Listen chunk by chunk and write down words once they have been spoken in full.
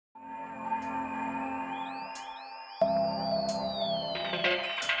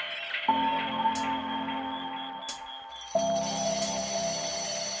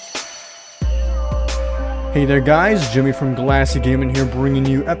Hey there guys, Jimmy from Glassy Gaming here bringing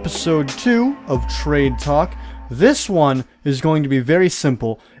you episode 2 of Trade Talk. This one is going to be very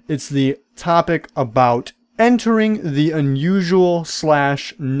simple. It's the topic about entering the unusual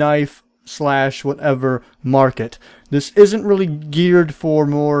slash knife slash whatever market. This isn't really geared for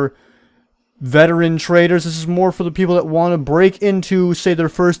more veteran traders. This is more for the people that want to break into, say, their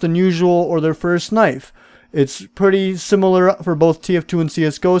first unusual or their first knife. It's pretty similar for both TF2 and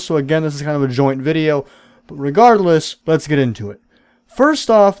CSGO, so again, this is kind of a joint video. But regardless, let's get into it. First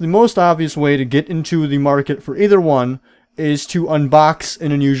off, the most obvious way to get into the market for either one is to unbox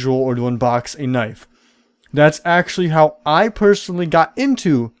an unusual or to unbox a knife. That's actually how I personally got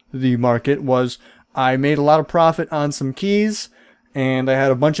into the market. Was I made a lot of profit on some keys, and I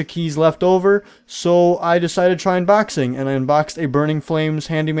had a bunch of keys left over, so I decided to try unboxing, and I unboxed a Burning Flames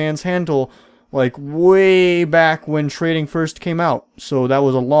Handyman's Handle like way back when trading first came out. So that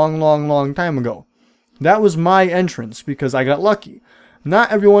was a long time ago. That was my entrance because I got lucky. Not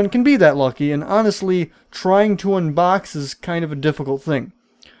everyone can be that lucky, and honestly, trying to unbox is kind of a difficult thing.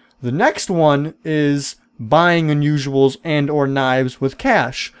 The next one is buying unusuals and or knives with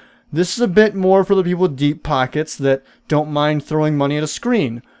cash. This is a bit more for the people with deep pockets that don't mind throwing money at a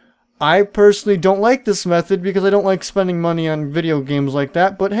screen. I personally don't like this method because I don't like spending money on video games like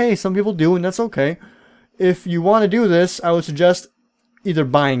that, but hey, some people do, and that's okay. If you want to do this, I would suggest either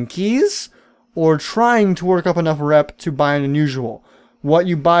buying keys or trying to work up enough rep to buy an unusual. What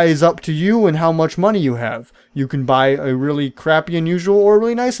you buy is up to you and how much money you have. You can buy a really crappy unusual or a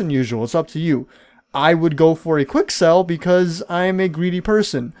really nice unusual. It's up to you. I would go for a quick sell because I'm a greedy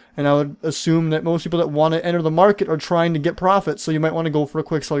person, and I would assume that most people that want to enter the market are trying to get profit, so you might want to go for a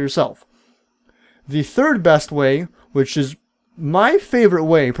quick sell yourself. The third best way, which is my favorite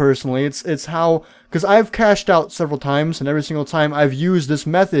way personally, it's how, because I've cashed out several times, and every single time I've used this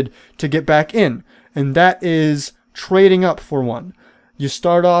method to get back in, and that is trading up for one. You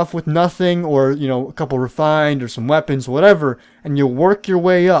start off with nothing, or a couple refined or some weapons, whatever, and you work your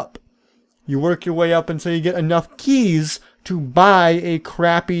way up. You work your way up until you get enough keys to buy a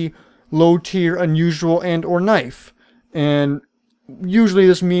crappy low tier unusual and or knife. And usually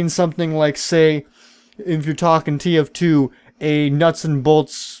this means something like, say, if you're talking TF2, a nuts and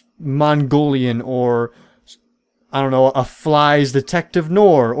bolts Mongolian, or I don't know, a Flies Detective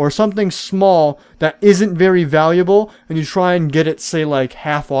Nor, or something small that isn't very valuable, and you try and get it, say, like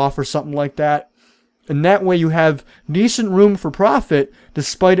half off or something like that. And that way you have decent room for profit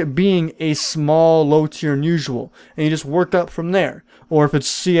despite it being a small low tier unusual, and you just work up from there. Or if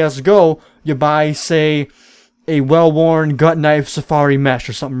it's CSGO, you buy, say, a well-worn gut knife safari mesh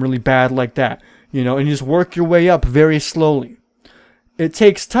or something really bad like that. And you just work your way up very slowly. It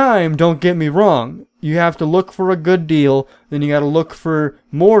takes time, don't get me wrong. You have to look for a good deal, then you gotta look for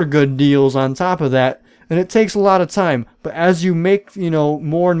more good deals on top of that, and it takes a lot of time. But as you make,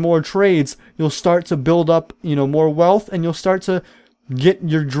 more and more trades, you'll start to build up, more wealth, and you'll start to get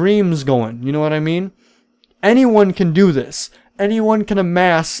your dreams going. You know what I mean? Anyone can do this. Anyone can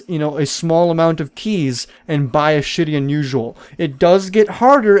amass, a small amount of keys and buy a shitty unusual. It does get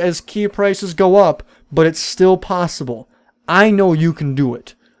harder as key prices go up, but it's still possible. I know you can do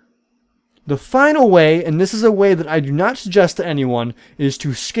it. The final way, and this is a way that I do not suggest to anyone, is to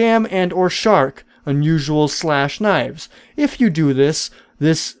scam and or shark unusuals slash knives. If you do this,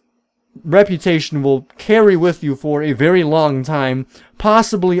 this reputation will carry with you for a very long time,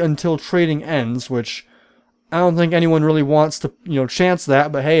 possibly until trading ends, which I don't think anyone really wants to, chance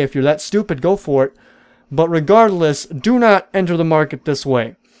that, but hey, if you're that stupid, go for it. But regardless, do not enter the market this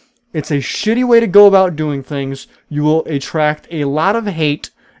way. It's a shitty way to go about doing things. You will attract a lot of hate,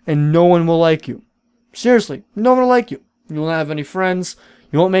 and no one will like you. Seriously, no one will like you. You won't have any friends,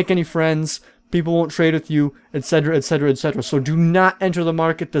 you won't make any friends, people won't trade with you, etc., etc., etc. So do not enter the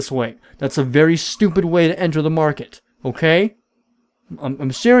market this way. That's a very stupid way to enter the market, okay?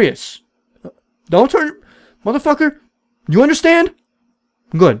 I'm serious. Don't turn... Motherfucker, you understand?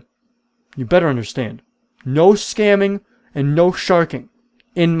 Good. You better understand. No scamming and no sharking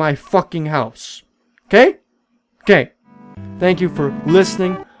in my fucking house. Okay? Okay. Thank you for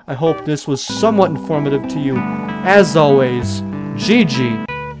listening. I hope this was somewhat informative to you. As always,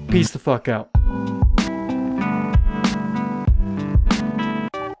 GG. Peace the fuck out.